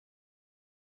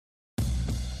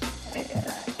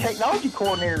technology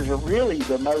coordinators are really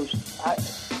the most.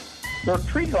 They're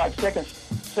treated like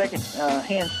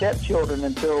second-hand stepchildren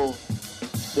until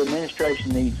the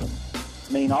administration needs them.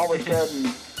 I mean, all of a sudden,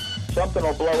 something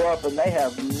will blow up, and they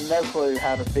have no clue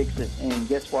how to fix it. And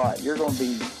guess what? You're going to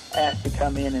be asked to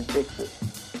come in and fix it.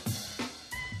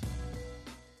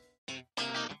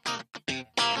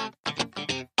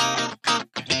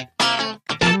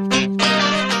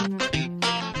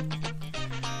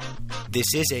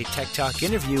 This is a Tech Talk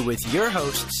interview with your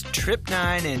hosts,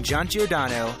 Trip9 and John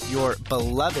Giordano, your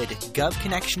beloved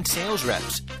GovConnection sales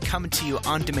reps, coming to you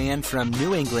on demand from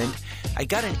New England. I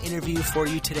got an interview for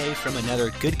you today from another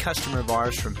good customer of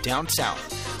ours from down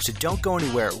south, so don't go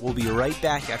anywhere. We'll be right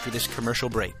back after this commercial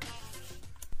break.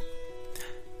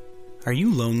 Are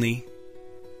you lonely?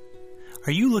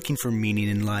 Are you looking for meaning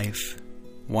in life?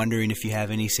 Wondering if you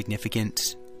have any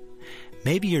significance?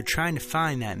 Maybe you're trying to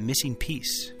find that missing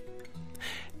piece.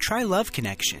 Try Love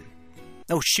Connection.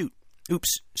 Oh, shoot.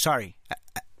 Oops. Sorry.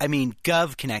 I mean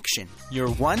GovConnection, your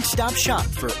one-stop shop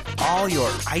for all your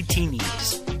IT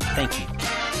needs. Thank you.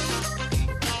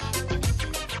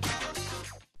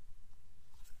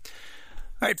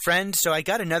 All right, friends. So I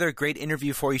got another great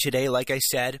interview for you today. Like I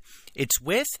said, it's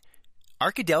with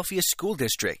Arkadelphia School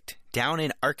District down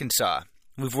in Arkansas.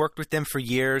 We've worked with them for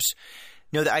years.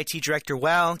 Know the IT director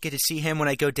well. Get to see him when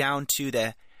I go down to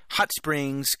the Hot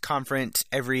Springs Conference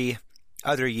every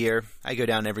other year. I go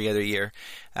down every other year.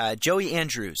 Joey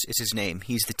Andrews is his name.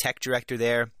 He's the tech director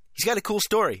there. He's got a cool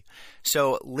story.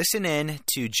 So listen in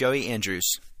to Joey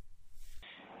Andrews.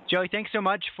 Joey, thanks so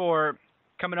much for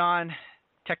coming on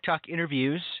Tech Talk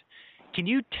interviews. Can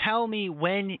you tell me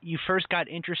when you first got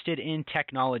interested in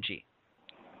technology?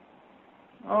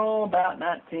 Oh, about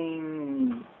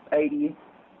 1980.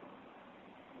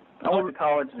 I went to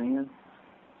college then.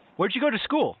 Where'd you go to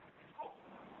school?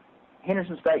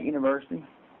 Henderson State University.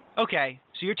 Okay,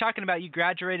 so you're talking about you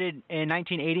graduated in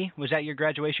 1980? Was that your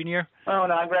graduation year? Oh,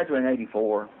 no, I graduated in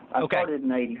 84. I started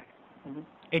in 80. Mm-hmm.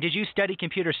 And did you study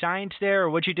computer science there, or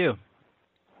what'd you do?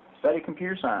 Studied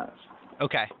computer science.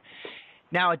 Okay.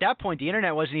 Now, at that point, the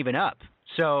internet wasn't even up.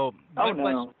 So what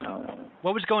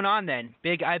was going on then?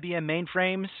 Big IBM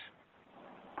mainframes?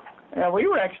 Yeah, we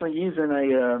were actually using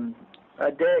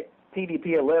a DEC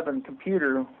PDP-11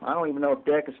 computer. I don't even know if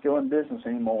DEC is still in business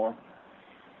anymore.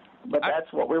 But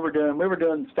that's what we were doing. We were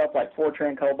doing stuff like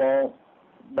Fortran, COBOL,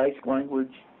 basic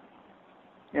language.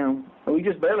 You know, we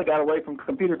just barely got away from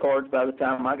computer cards by the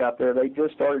time I got there. They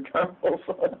just started terminals.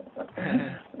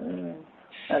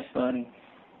 That's funny.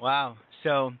 Wow.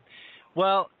 So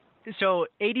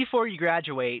 84 you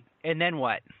graduate, and then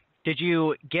what? Did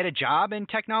you get a job in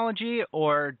technology,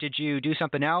 or did you do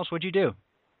something else? What'd you do?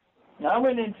 I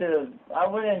went into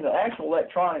actual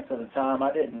electronics at the time.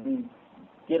 I didn't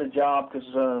get a job because,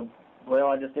 I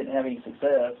just didn't have any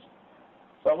success.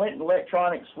 So I went into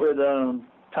electronics with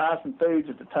Tyson Foods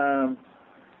at the time,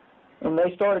 and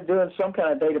they started doing some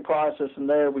kind of data processing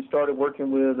there. We started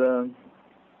working with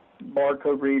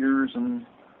barcode readers and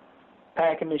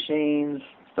packing machines,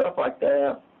 stuff like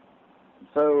that.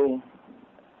 So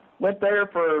went there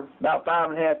for about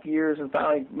 5.5 years and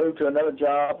finally moved to another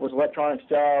job. It was an electronics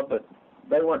job, but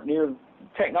they weren't near.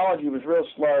 Technology was real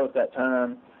slow at that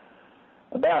time.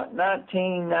 About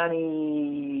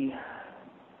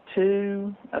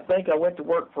 1992, I think I went to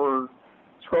work for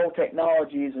Scroll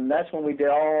Technologies, and that's when we did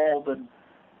all the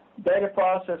data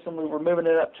processing. We were moving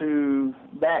it up to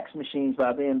BAX machines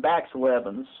by then, BAX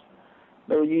 11s.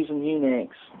 They were using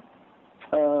Unix.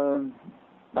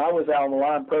 I was out on the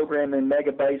line programming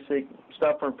Mega Basic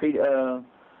stuff for PLCs.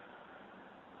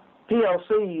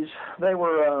 They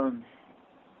were,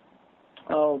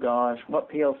 what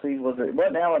PLCs was it? It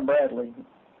wasn't Allen Bradley.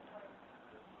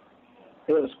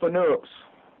 It was Fanucs.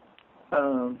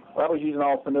 I was using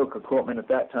all Fanuc equipment at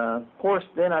that time. Of course,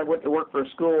 then I went to work for a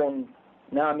school, and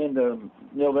now I'm into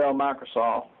Millvale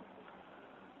Microsoft.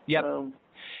 Yep.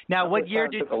 Now, what year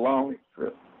did took a long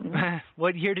trip.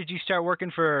 What year did you start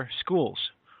working for schools?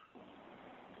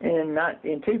 In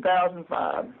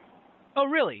 2005. Oh,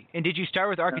 really? And did you start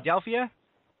with Arkadelphia?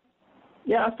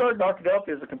 Yeah, I started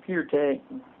Arkadelphia as a computer tech.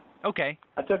 Okay.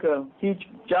 I took a huge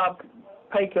job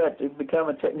pay cut to become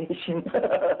a technician.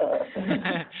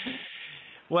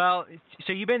 Well,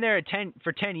 so you've been there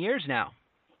for 10 years now.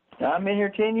 I'm in here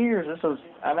 10 years.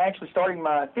 I'm actually starting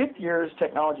my 5th year as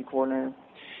technology coordinator.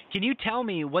 Can you tell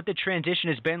me what the transition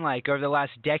has been like over the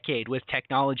last decade with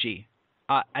technology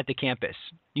at the campus?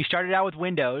 You started out with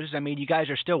Windows. I mean, you guys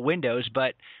are still Windows,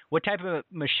 but what type of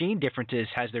machine differences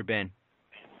has there been?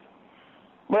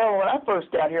 Well, when I first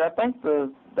got here, I think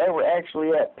they were actually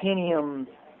at Pentium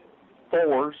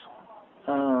 4s.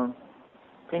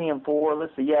 Pentium 4.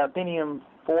 Let's see. Yeah, Pentium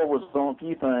 4 was on a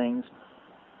few things.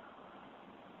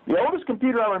 The oldest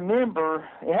computer I remember,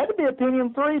 it had to be a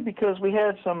Pentium 3 because we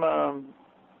had some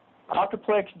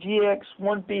Octaplex GX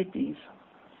 150s,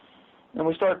 and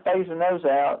we started phasing those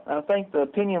out. I think the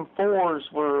Pentium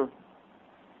 4s were...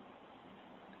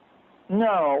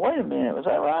 No, wait a minute. Was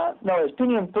that right? No, it's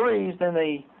Pentium 3s, then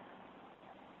the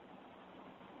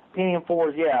Pentium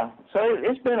 4s, yeah. So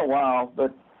it's been a while,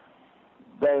 but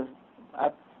I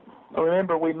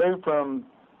remember we moved from...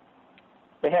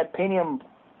 They had Pentium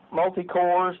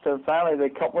multi-cores to finally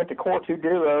they went to Core 2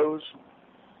 Duos.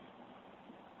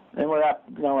 Then we're at,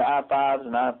 i5s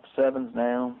and i7s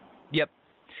now. Yep.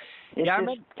 It's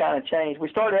just kind of changed. We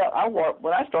started out,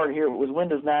 when I started here, it was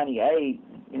Windows 98.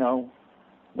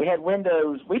 We had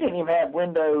Windows. We didn't even have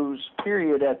Windows,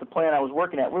 period, at the plant I was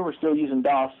working at. We were still using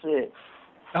DOS 6.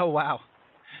 Oh, wow.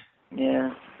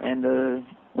 Yeah, and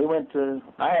we went to,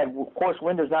 I had, of course,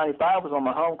 Windows 95 was on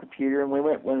my home computer, and we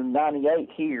went with 98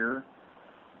 here.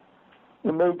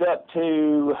 We moved up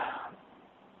to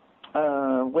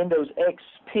Windows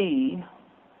XP. We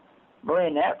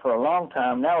ran that for a long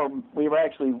time. Now we were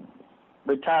actually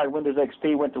retired Windows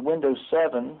XP, went to Windows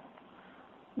 7.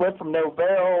 Went from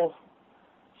Novell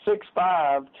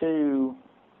 6.5 to,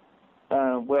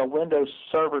 Windows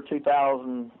Server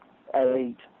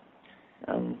 2008.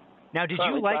 Now, did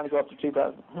you like... Trying to go up to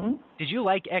 2000. Did you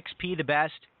like XP the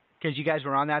best? Because you guys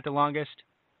were on that the longest?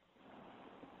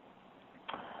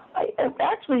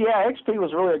 Actually, yeah, XP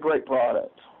was really a great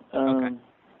product. Okay.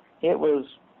 It was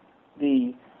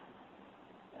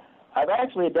I've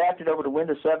actually adapted over to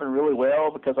Windows 7 really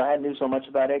well because I hadn't knew so much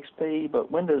about XP,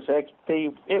 but Windows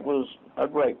XP, it was a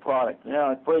great product.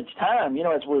 For its time, it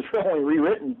was only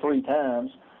rewritten 3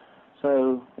 times.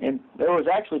 So, and there was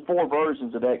actually 4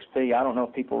 versions of XP. I don't know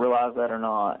if people realize that or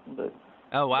not, but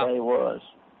oh wow, there it was.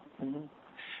 Mm-hmm.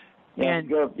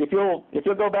 And if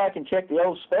you'll go back and check the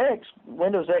old specs,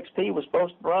 Windows XP was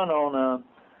supposed to run on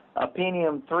a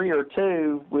Pentium 3 or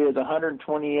 2 with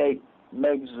 128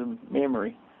 megs of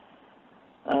memory.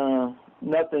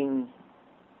 Nothing.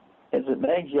 Is it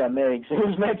megs? Yeah, megs. It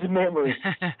was megs of memory.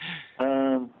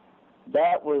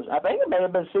 That was, I think it may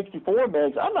have been 64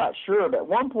 megs. I'm not sure, but at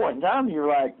one point in time, you're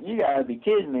like, you gotta be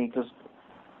kidding me, because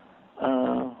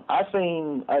I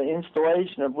seen an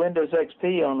installation of Windows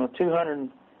XP on a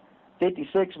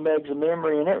 256 megs of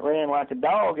memory, and it ran like a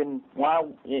dog. And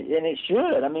it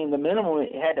should. I mean, the minimum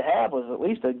it had to have was at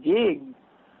least a gig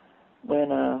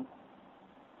when I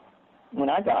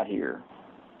got here.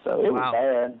 So it was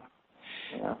bad.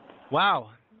 Yeah.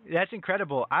 Wow, that's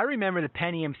incredible. I remember the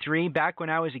Pentium 3 back when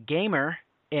I was a gamer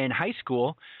in high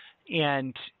school,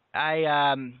 and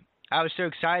I was so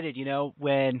excited,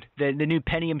 when the new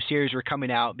Pentium series were coming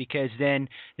out, because then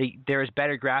there was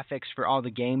better graphics for all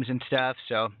the games and stuff.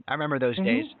 So I remember those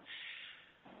days.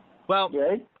 Well,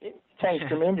 yeah, it changed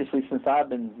tremendously since I've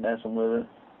been messing with it.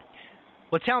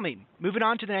 Well, tell me, moving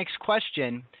on to the next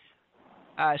question.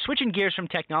 Switching gears from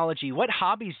technology, what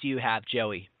hobbies do you have,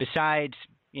 Joey, besides,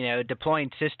 deploying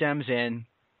systems and,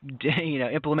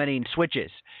 implementing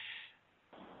switches?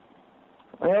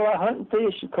 Well, I hunt and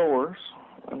fish, of course.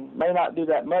 I may not do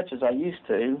that much as I used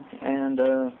to. And,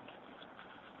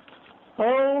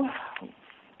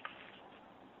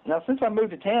 now since I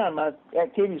moved to town, my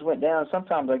activities went down.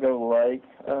 Sometimes I go to the lake.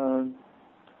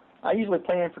 I usually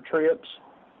plan for trips.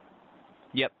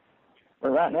 Yep.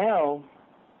 But right now,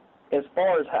 as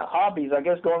far as hobbies, I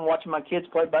guess going and watching my kids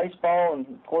play baseball and,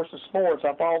 of course, the sports.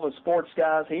 I follow the sports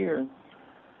guys here.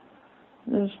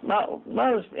 It's not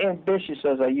as ambitious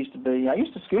as I used to be. I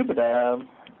used to scuba dive.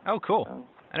 Oh, cool.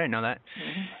 I didn't know that.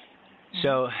 Mm-hmm.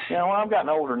 So. Yeah, well, I've gotten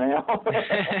older now.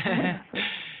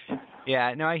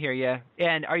 Yeah, no, I hear you.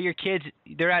 And are your kids,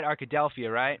 they're at Arkadelphia,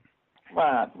 right?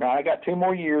 Right. I got 2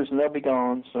 more years and they'll be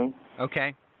gone, so.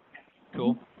 Okay.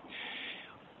 Cool. Mm-hmm.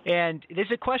 And this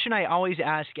is a question I always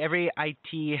ask every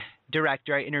IT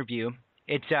director I interview.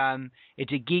 It's a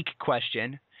geek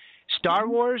question. Star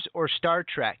Wars or Star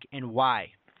Trek, and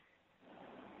why?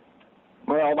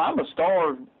 Well, I'm a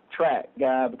Star Trek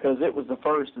guy because it was the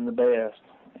first and the best.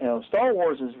 Star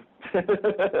Wars is...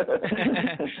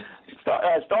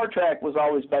 Star Trek was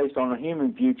always based on a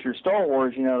human future. Star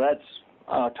Wars, that's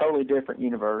a totally different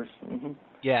universe. Mm-hmm.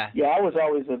 Yeah. Yeah, I was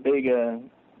always a big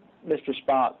Mr.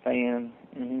 Spock fan.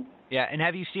 Mm-hmm. Yeah, and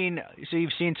have you seen? So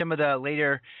you've seen some of the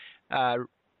later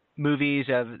movies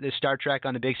of the Star Trek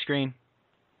on the big screen?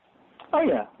 Oh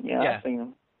yeah. I've seen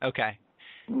them. Okay.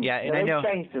 Yeah, and I know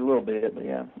they've changed it a little bit, but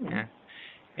yeah. Yeah.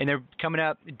 And they're coming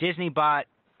up. Disney bought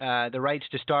the rights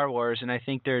to Star Wars, and I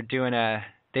think they are doing a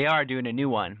new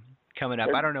one coming up.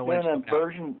 I don't know when.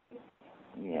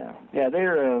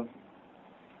 they're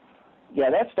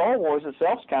that Star Wars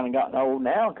itself's kind of gotten old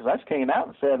now because that came out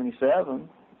in '77.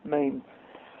 I mean,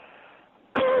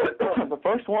 the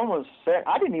first one was set.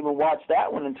 I didn't even watch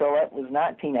that one until that was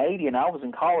 1980, and I was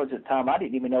in college at the time. I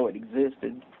didn't even know it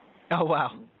existed. Oh,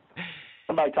 wow.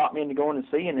 Somebody taught me into going and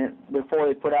seeing it before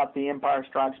they put out The Empire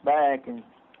Strikes Back, and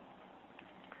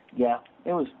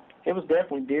it was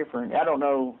definitely different. I don't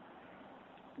know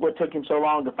what took him so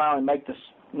long to finally make this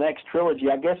next trilogy.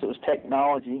 I guess it was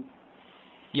technology.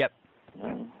 Yep.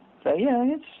 So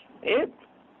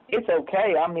it's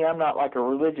okay. I mean, I'm not like a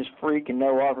religious freak and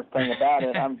know everything about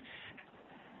it. I'm,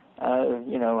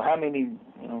 how many,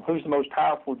 who's the most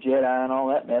powerful Jedi and all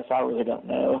that mess. I really don't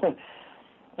know.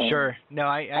 Sure. No,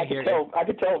 I hear you. I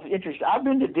could tell it's interesting. I've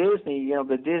been to Disney,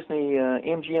 the Disney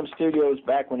MGM Studios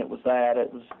back when it was that.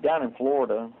 It was down in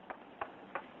Florida.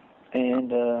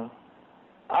 And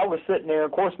I was sitting there.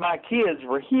 Of course, my kids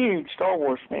were huge Star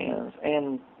Wars fans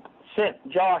and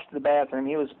sent Josh to the bathroom.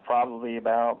 He was probably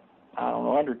about,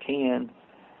 under 10.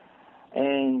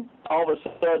 And all of a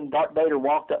sudden, Darth Vader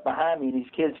walked up behind me, and these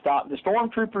kids stopped. The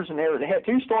stormtroopers and they had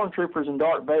two stormtroopers and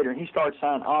Darth Vader, and he started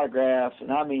signing autographs. And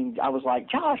I was like,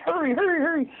 Josh, hurry, hurry,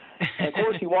 hurry. And of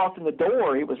course, he walked in the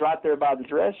door. He was right there by the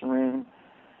dressing room.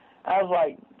 I was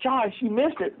like, Josh, you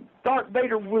missed it. Darth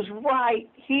Vader was right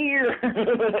here.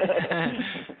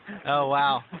 Oh,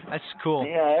 wow. That's cool.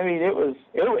 Yeah, I mean, he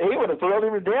would have thrilled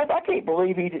him to death. I can't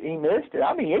believe he missed it.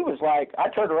 I mean, it was like, I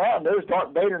turned around, there was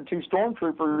Darth Vader and two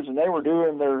stormtroopers, and they were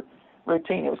doing their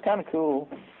routine. It was kind of cool.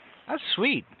 That's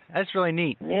sweet. That's really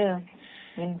neat. Yeah.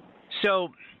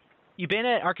 So, you've been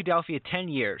at Arkadelphia 10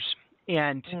 years,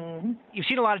 and you've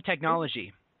seen a lot of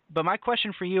technology. But my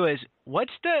question for you is,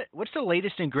 what's the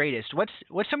latest and greatest?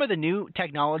 What's some of the new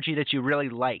technology that you really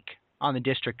like on the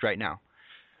district right now?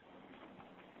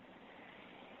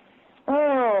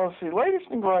 Oh, let's see,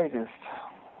 latest and greatest.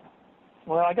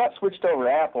 Well, I got switched over to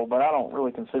Apple, but I don't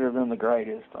really consider them the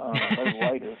greatest. They're the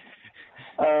latest.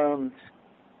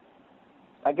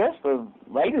 I guess the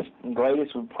latest and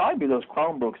greatest would probably be those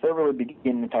Chromebooks. They're really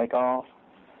beginning to take off.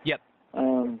 Yep.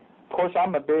 Of course,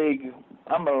 I'm a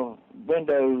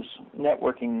Windows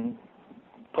networking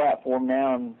platform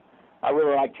now, and I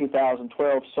really like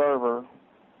 2012 server.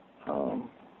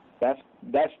 That's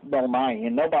on my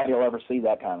end. Nobody will ever see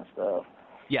that kind of stuff.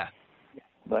 Yeah.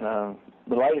 But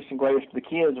the latest and greatest for the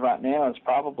kids right now is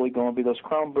probably going to be those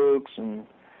Chromebooks and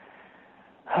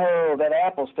that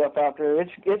Apple stuff out there.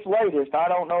 It's latest. I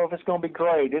don't know if it's going to be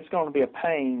great. It's going to be a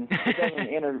pain.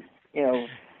 It doesn't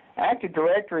Active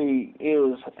Directory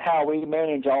is how we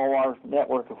manage all our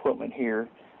network equipment here,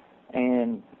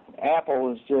 and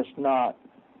Apple is just not.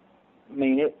 I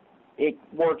mean, it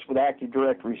works with Active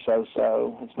Directory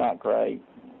so. It's not great.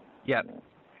 Yep.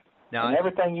 No, and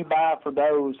everything you buy for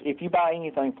those, if you buy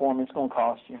anything for them, it's going to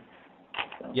cost you.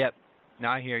 So. Yep. No,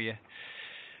 I hear you.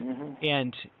 Mm-hmm.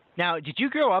 And now, did you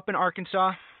grow up in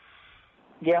Arkansas?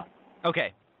 Yeah.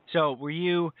 Okay. So were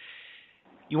you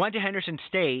went to Henderson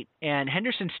State, and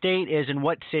Henderson State is in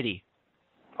what city?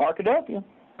 Arkadelphia.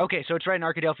 Okay, so it's right in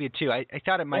Arkadelphia too. I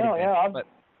thought it might have been. Yeah, but,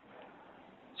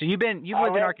 so you've lived in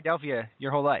Arkadelphia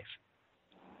your whole life?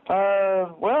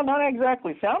 Well, not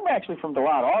exactly. So I'm actually from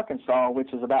Delight, Arkansas,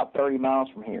 which is about 30 miles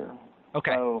from here.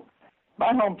 Okay. So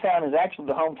my hometown is actually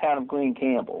the hometown of Glenn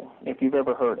Campbell, if you've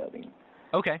ever heard of him.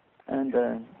 Okay. And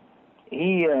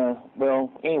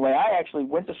anyway, I actually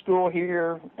went to school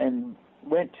here and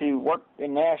went to work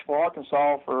in Nashville,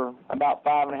 Arkansas for about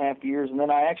 5.5 years, and then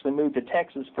I actually moved to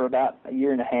Texas for about a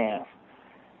year and a half.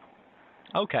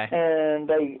 Okay. And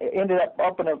they ended up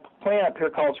opening a plant up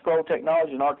here called Scroll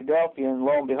Technology in Arkadelphia, and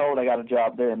lo and behold, I got a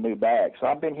job there and moved back. So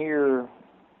I've been here,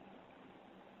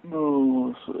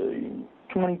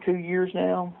 22 years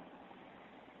now.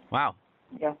 Wow.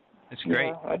 Yeah. That's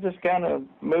great. Yeah, I just kind of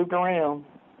moved around.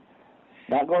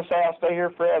 Not going to say I'll stay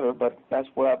here forever, but that's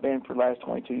where I've been for the last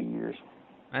 22 years.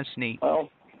 That's neat. Well,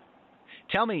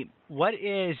 tell me, what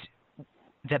is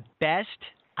the best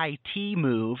IT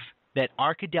move that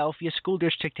Arkadelphia School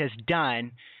District has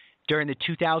done during the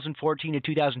 2014 to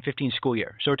 2015 school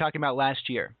year? So we're talking about last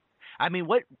year. I mean,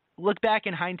 look back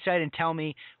in hindsight and tell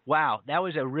me, wow, that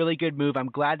was a really good move. I'm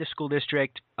glad the school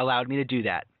district allowed me to do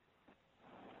that.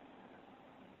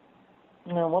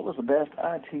 What was the best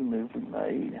IT move we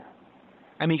made?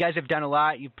 I mean, you guys have done a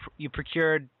lot. You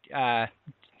procured, I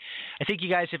think you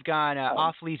guys have gone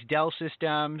off-lease Dell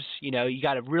systems. You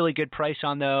got a really good price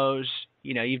on those.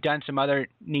 You've done some other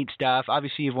neat stuff.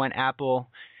 Obviously, you've went Apple.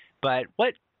 But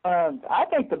what? I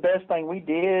think the best thing we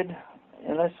did,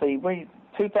 and let's see, we're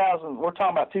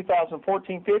talking about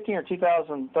 2014-15 or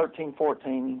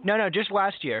 2013-14? No, just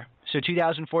last year. So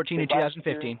 2014 and This last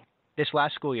 2015, year? this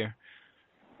last school year.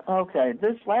 Okay,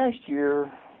 this last year.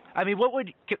 I mean,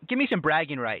 give me some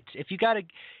bragging rights. If you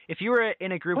were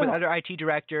in a group with other IT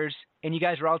directors and you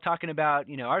guys were all talking about,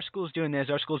 our school's doing this,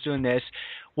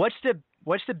 what's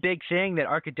the big thing that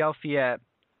Arkadelphia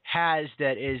has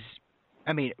that is,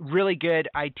 really good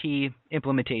IT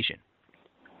implementation?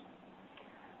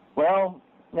 Well,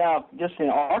 now, just in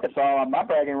Arkansas, my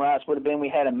bragging rights would have been we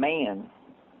had a MAN,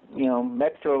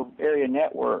 metro area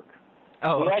network.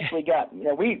 Oh, we actually got,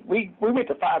 we went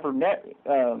to fiber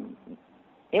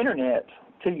internet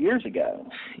 2 years ago.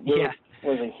 Yeah. It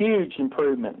was a huge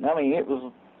improvement. I mean, it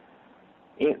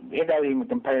doesn't even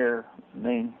compare.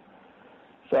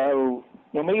 So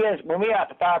when we got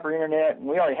the fiber internet,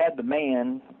 we already had the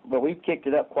MAN, but we've kicked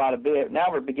it up quite a bit.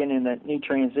 Now we're beginning the new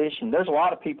transition. There's a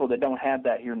lot of people that don't have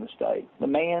that here in the state. The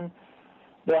MAN,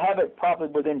 they'll have it probably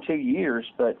within 2 years,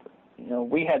 but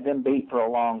we had them beat for a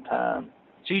long time.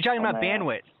 So you're talking about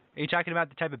bandwidth? Are you talking about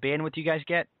the type of bandwidth you guys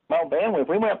get? Well, bandwidth,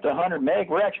 we went up to 100 meg.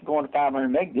 We're actually going to 500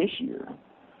 meg this year.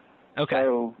 Okay.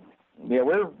 So, yeah,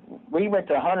 we went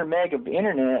to 100 meg of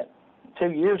internet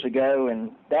 2 years ago,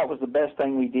 and that was the best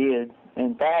thing we did.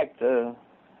 In fact,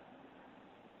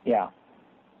 yeah.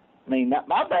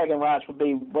 My bragging rights would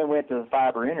be when we went to the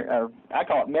fiber internet, I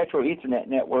call it Metro Ethernet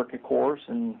network, of course,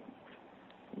 and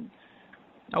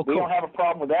cool. We don't have a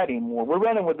problem with that anymore. We're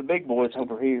running with the big boys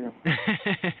over here.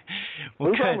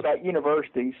 Well, we run with our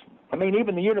universities.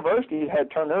 Even the universities had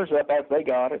to turn theirs up after they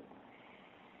got it.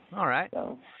 All right.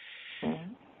 So,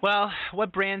 Well,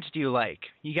 what brands do you like?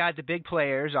 You got the big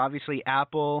players, obviously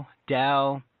Apple,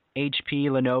 Dell, HP,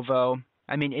 Lenovo.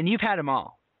 And you've had them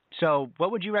all. So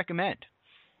what would you recommend?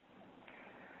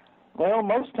 Well,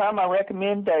 most of the time I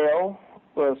recommend Dell.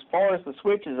 Well, as far as the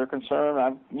switches are concerned,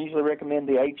 I usually recommend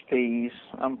the HPs.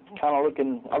 I'm kind of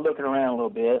looking around a little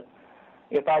bit.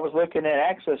 If I was looking at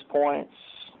access points,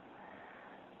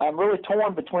 I'm really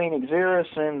torn between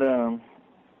Xeris and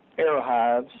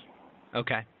AeroHives.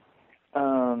 Okay.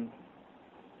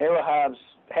 AeroHives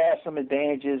has some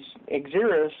advantages.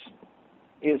 Xeris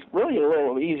is really a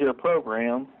little easier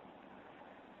program.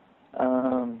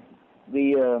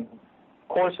 Of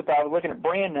course, if I was looking at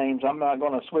brand names, I'm not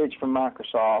going to switch from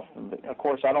Microsoft. Of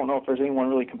course, I don't know if there's anyone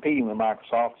really competing with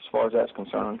Microsoft as far as that's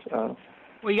concerned.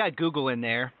 Well, you got Google in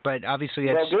there, but obviously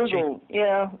that's... Well, Google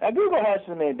has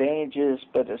some advantages,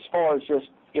 but as far as just,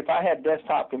 if I had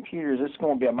desktop computers, it's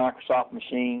going to be a Microsoft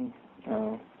machine.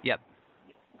 Yep.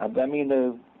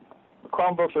 The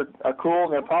Chromebooks are cool,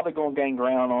 and they're probably going to gain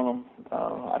ground on them.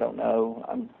 I don't know.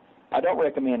 I don't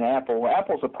recommend Apple.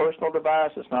 Apple's a personal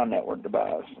device. It's not a network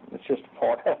device. It's just a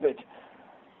part of it.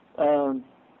 I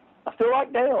feel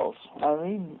like Dell's.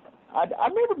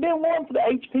 I've never been one for the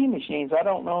HP machines. I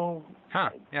don't know. Huh,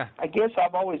 yeah. I guess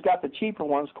I've always got the cheaper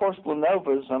ones. Of course,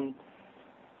 Lenovo's,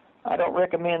 I don't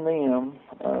recommend them.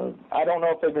 I don't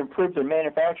know if they've improved their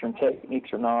manufacturing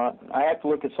techniques or not. I have to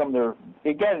look at some of their...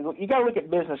 You got to look at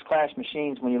business class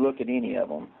machines when you look at any of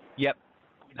them. Yep,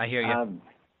 I hear you.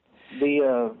 They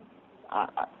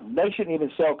shouldn't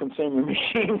even sell consumer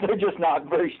machines. They're just not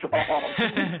very strong.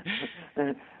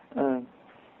 All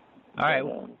right.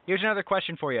 Here's another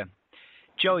question for you.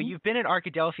 Joey, you've been at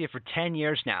Arkadelphia for 10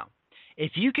 years now.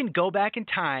 If you can go back in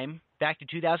time, back to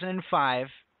 2005,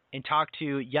 and talk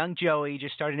to young Joey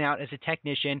just starting out as a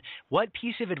technician, what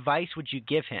piece of advice would you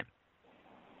give him?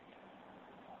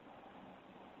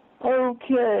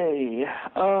 Okay.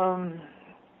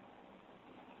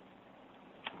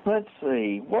 Let's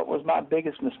see. What was my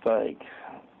biggest mistake?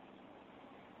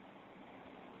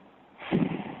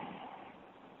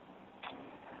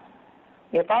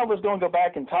 If I was going to go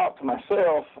back and talk to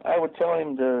myself, I would tell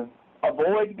him to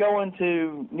avoid going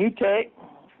to New Tech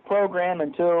program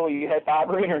until you had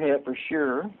fiber internet for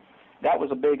sure. That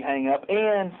was a big hang-up.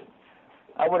 And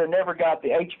I would have never got the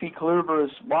HP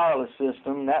Colubra's wireless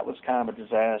system. That was kind of a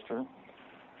disaster.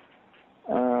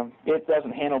 It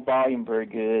doesn't handle volume very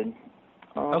good.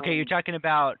 Okay, you're talking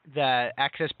about the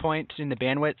access points in the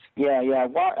bandwidth? Yeah.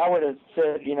 I would have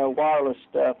said, wireless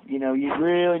stuff, you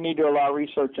really need to do a lot of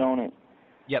research on it.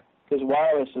 Yep. Because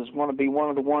wireless is going to be one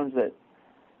of the ones that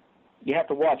you have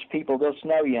to watch people. They'll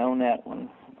snow you on that one.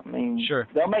 Sure.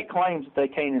 They'll make claims that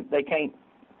they can't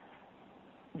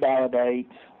validate.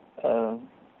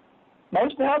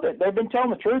 Most now, they've been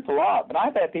telling the truth a lot, but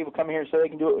I've had people come here and say they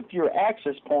can do it with fewer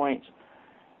access points,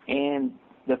 and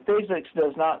the physics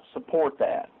does not support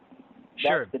that.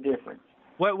 Sure. That's the difference.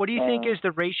 What do you think is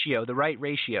the ratio, the right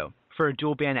ratio for a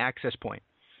dual band access point?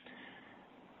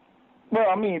 Well,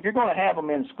 if you're going to have them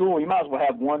in school, you might as well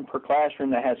have one per classroom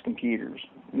that has computers.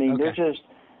 Okay.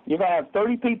 You're going to have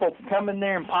 30 people come in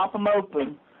there and pop them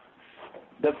open,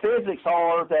 the physics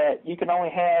are that you can only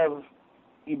have,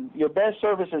 your best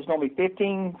service is going to be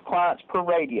 15 clients per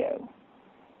radio.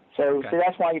 So, see,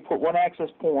 that's why you put one access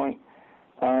point.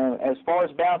 As far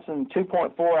as bouncing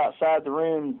 2.4 outside the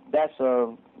room, that's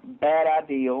a bad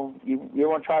ideal. You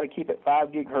want to try to keep it 5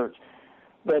 gigahertz.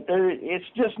 But it's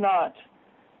just not,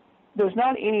 there's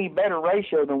not any better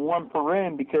ratio than one per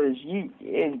room, because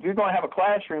if you're going to have a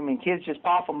classroom and kids just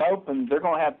pop them open, they're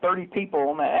going to have 30 people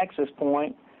on that access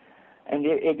point, and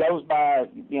it goes by,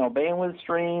 bandwidth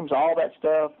streams, all that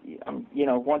stuff.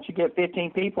 Once you get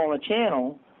 15 people on a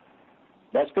channel,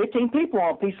 that's 15 people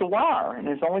on a piece of wire, and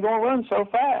it's only going to run so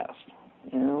fast.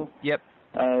 Yep.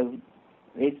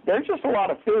 There's just a lot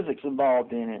of physics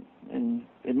involved in it,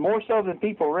 and more so than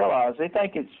people realize. They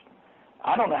think it's,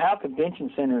 I don't know how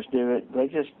convention centers do it. They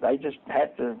just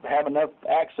have to have enough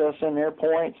access in their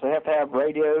points. They have to have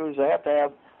radios. They have to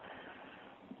have,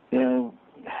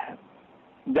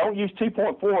 don't use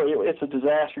 2.4. It's a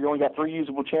disaster. You only got 3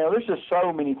 usable channels. There's just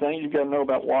so many things you've got to know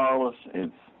about wireless.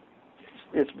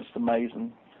 It's just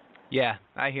amazing. Yeah,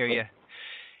 I hear you.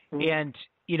 Mm-hmm. And,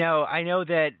 I know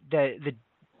that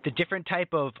the different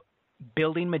type of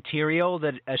building material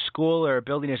that a school or a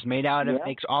building is made out of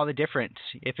makes all the difference.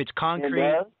 If it's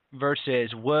concrete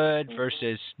versus wood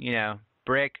versus,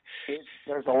 brick.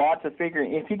 There's a lot to figure.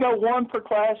 If you go one per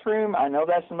classroom, I know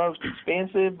that's the most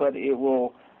expensive, but it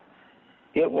will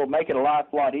make it a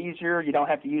lot easier. You don't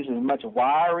have to use as much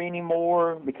wire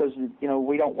anymore, because,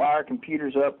 we don't wire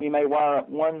computers up. We may wire up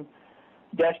one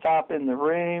desktop in the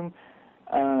room.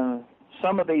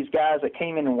 Some of these guys that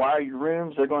came in and wire your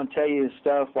rooms, they're going to tell you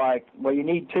stuff like, well, you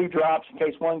need 2 drops in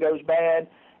case one goes bad.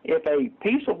 If a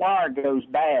piece of wire goes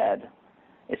bad,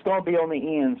 it's going to be on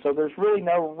the end. So there's really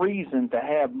no reason to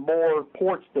have more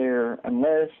ports there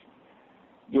unless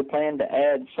you plan to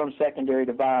add some secondary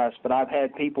device. But I've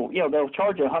had people, they'll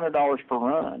charge you $100 per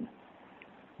run.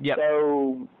 Yep.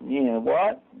 So,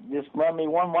 what? Just run me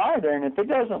one wire there, and if it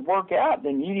doesn't work out,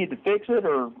 then you need to fix it,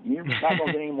 or you're not going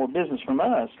to get any more business from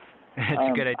us. That's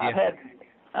a good idea.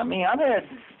 I've had,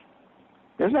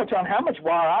 there's no telling how much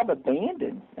wire I've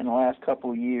abandoned in the last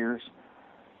couple of years.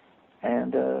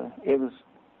 And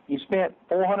you spent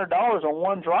 $400 on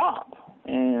one drop,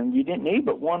 and you didn't need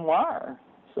but one wire.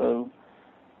 So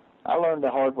I learned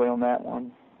the hard way on that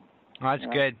one. Well,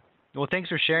 that's good. Well, thanks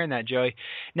for sharing that, Joey.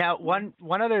 Now, one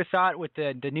other thought with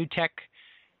the new tech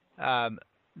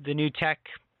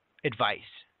advice.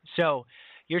 So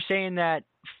you're saying that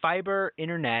fiber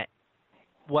internet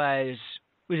was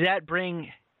that bring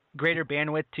greater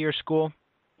bandwidth to your school?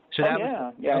 So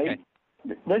yeah. Okay.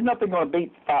 There's nothing going to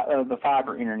beat the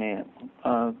fiber internet,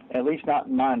 at least not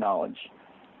in my knowledge.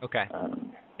 Okay.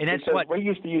 And that's what we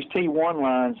used to use T1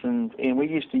 lines, and we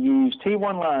used to use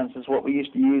T1 lines is what we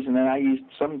used to use, and then I used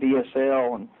some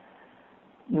DSL, and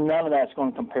none of that's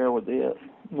going to compare with it.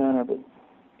 None of it.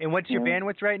 And what's your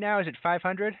bandwidth right now? Is it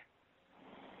 500?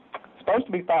 It's supposed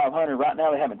to be 500. Right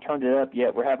now they haven't turned it up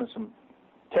yet. We're having some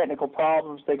technical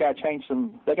problems. They got to change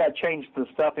the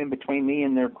stuff in between me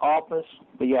and their office.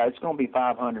 But yeah, it's going to be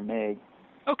 500 meg.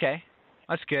 Okay,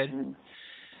 that's good. Mm-hmm.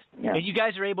 Yeah. And you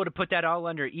guys are able to put that all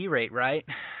under E-rate, right?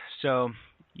 So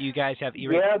you guys have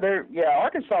E-rate?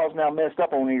 Arkansas is now messed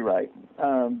up on E-rate.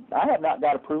 I have not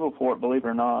got approval for it, believe it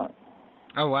or not.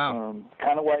 Oh, wow.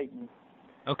 Kind of waiting.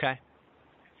 Okay.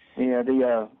 Yeah,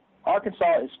 the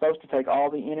Arkansas is supposed to take all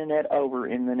the internet over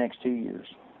in the next 2 years.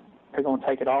 They're going to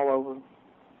take it all over.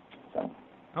 So.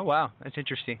 Oh, wow. That's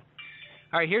interesting.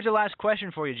 All right, here's the last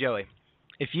question for you, Joey.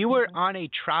 If you were on a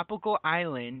tropical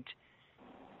island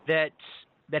that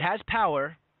has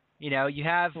power, you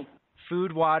have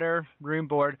food, water, room,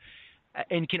 board,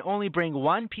 and can only bring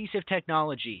one piece of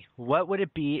technology, what would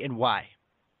it be and why?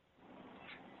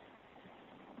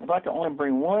 If I could only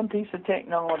bring one piece of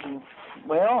technology,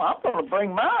 well, I'm going to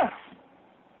bring my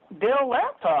Dell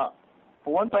laptop.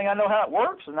 For one thing, I know how it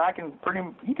works, and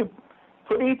you can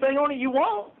put anything on it you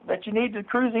want that you need to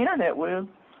cruise the internet with.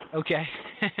 Okay.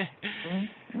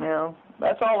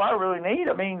 That's all I really need.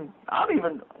 I mean, I'm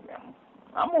going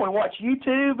to watch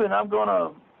YouTube, and I'm going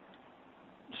to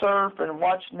surf and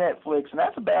watch Netflix, and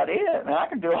that's about it. And I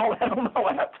can do all that on my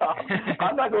laptop.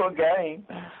 I'm not going to game.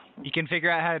 You can figure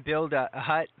out how to build a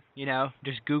hut,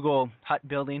 just Google hut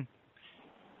building.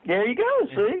 There you go,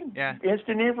 see? Yeah.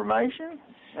 Instant information.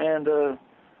 And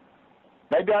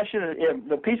maybe I should have,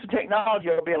 the piece of technology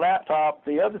will be a laptop.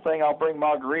 The other thing, I'll bring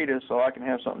margaritas so I can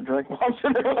have something to drink while I'm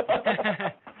sitting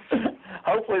there.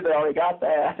 Hopefully they already got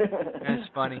that. That's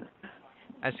funny.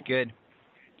 That's good.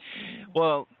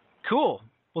 Well, cool.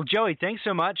 Well, Joey, thanks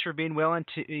so much for being willing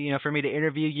to, for me to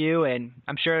interview you. And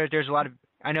I'm sure that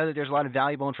I know that there's a lot of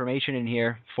valuable information in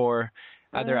here for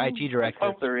their IT director. I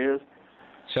hope there is.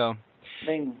 So, I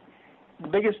mean, the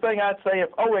biggest thing I'd say,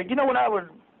 what I would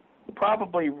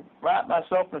probably write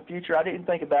myself in the future, I didn't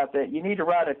think about that. You need to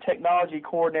write a technology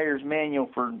coordinator's manual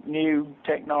for new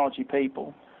technology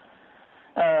people.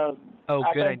 I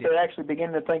good think idea. they're actually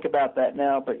beginning to think about that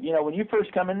now. But, when you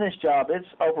first come in this job, it's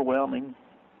overwhelming.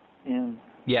 And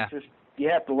yeah. You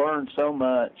have to learn so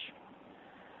much.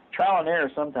 Trial and error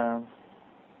sometimes.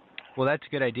 Well, that's a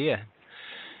good idea.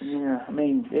 Yeah, I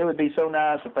mean, it would be so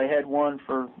nice if they had one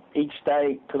for each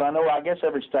state, because I guess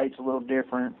every state's a little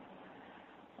different.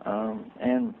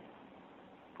 And,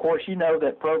 of course,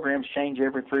 that programs change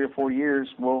every 3 or 4 years.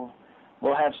 We'll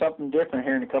have something different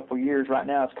here in a couple of years. Right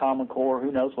now it's Common Core.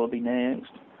 Who knows what'll be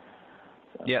next?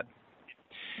 So, yep.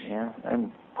 Yeah,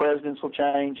 and presidents will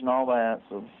change and all that.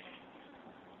 So.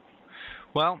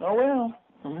 Well. Oh, well.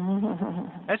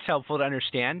 That's helpful to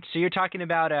understand. So you're talking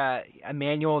about a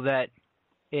manual that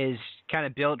is kind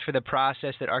of built for the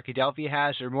process that Arkadelphia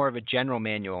has, or more of a general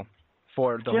manual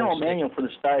for the general whole state? Manual for the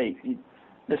state.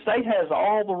 The state has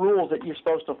all the rules that you're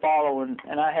supposed to follow, and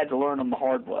I had to learn them the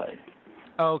hard way.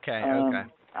 Okay.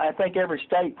 I think every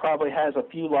state probably has a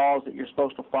few laws that you're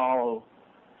supposed to follow.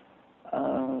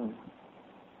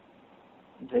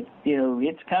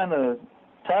 It's kind of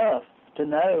tough to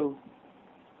know.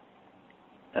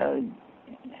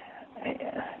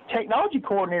 Technology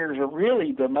coordinators are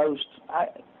really the most.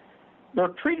 They're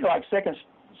treated like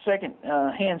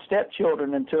second-hand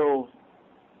stepchildren until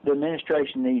the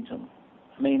administration needs them.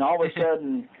 I mean, all of a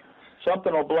sudden,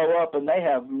 something will blow up, and they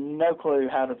have no clue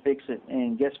how to fix it.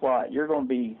 And guess what? You're going to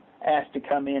be asked to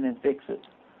come in and fix it.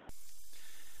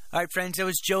 All right, friends, that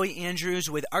was Joey Andrews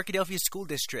with Arkadelphia School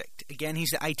District. Again, he's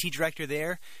the IT director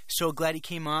there. So glad he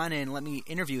came on and let me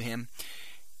interview him.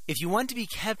 If you want to be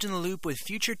kept in the loop with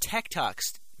future Tech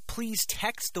Talks, please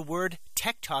text the word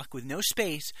Tech Talk with no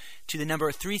space to the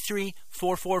number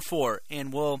 33444,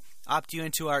 and we'll opt you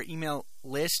into our email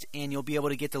list, and you'll be able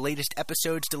to get the latest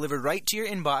episodes delivered right to your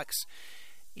inbox,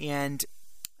 and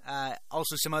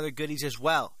also some other goodies as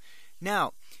well.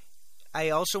 Now, I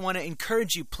also want to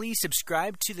encourage you, please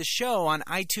subscribe to the show on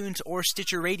iTunes or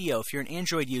Stitcher Radio if you're an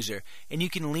Android user, and you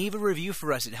can leave a review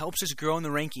for us. It helps us grow in the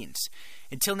rankings.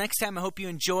 Until next time, I hope you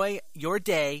enjoy your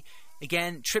day.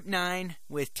 Again, Trip 9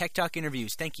 with Tech Talk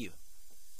Interviews. Thank you.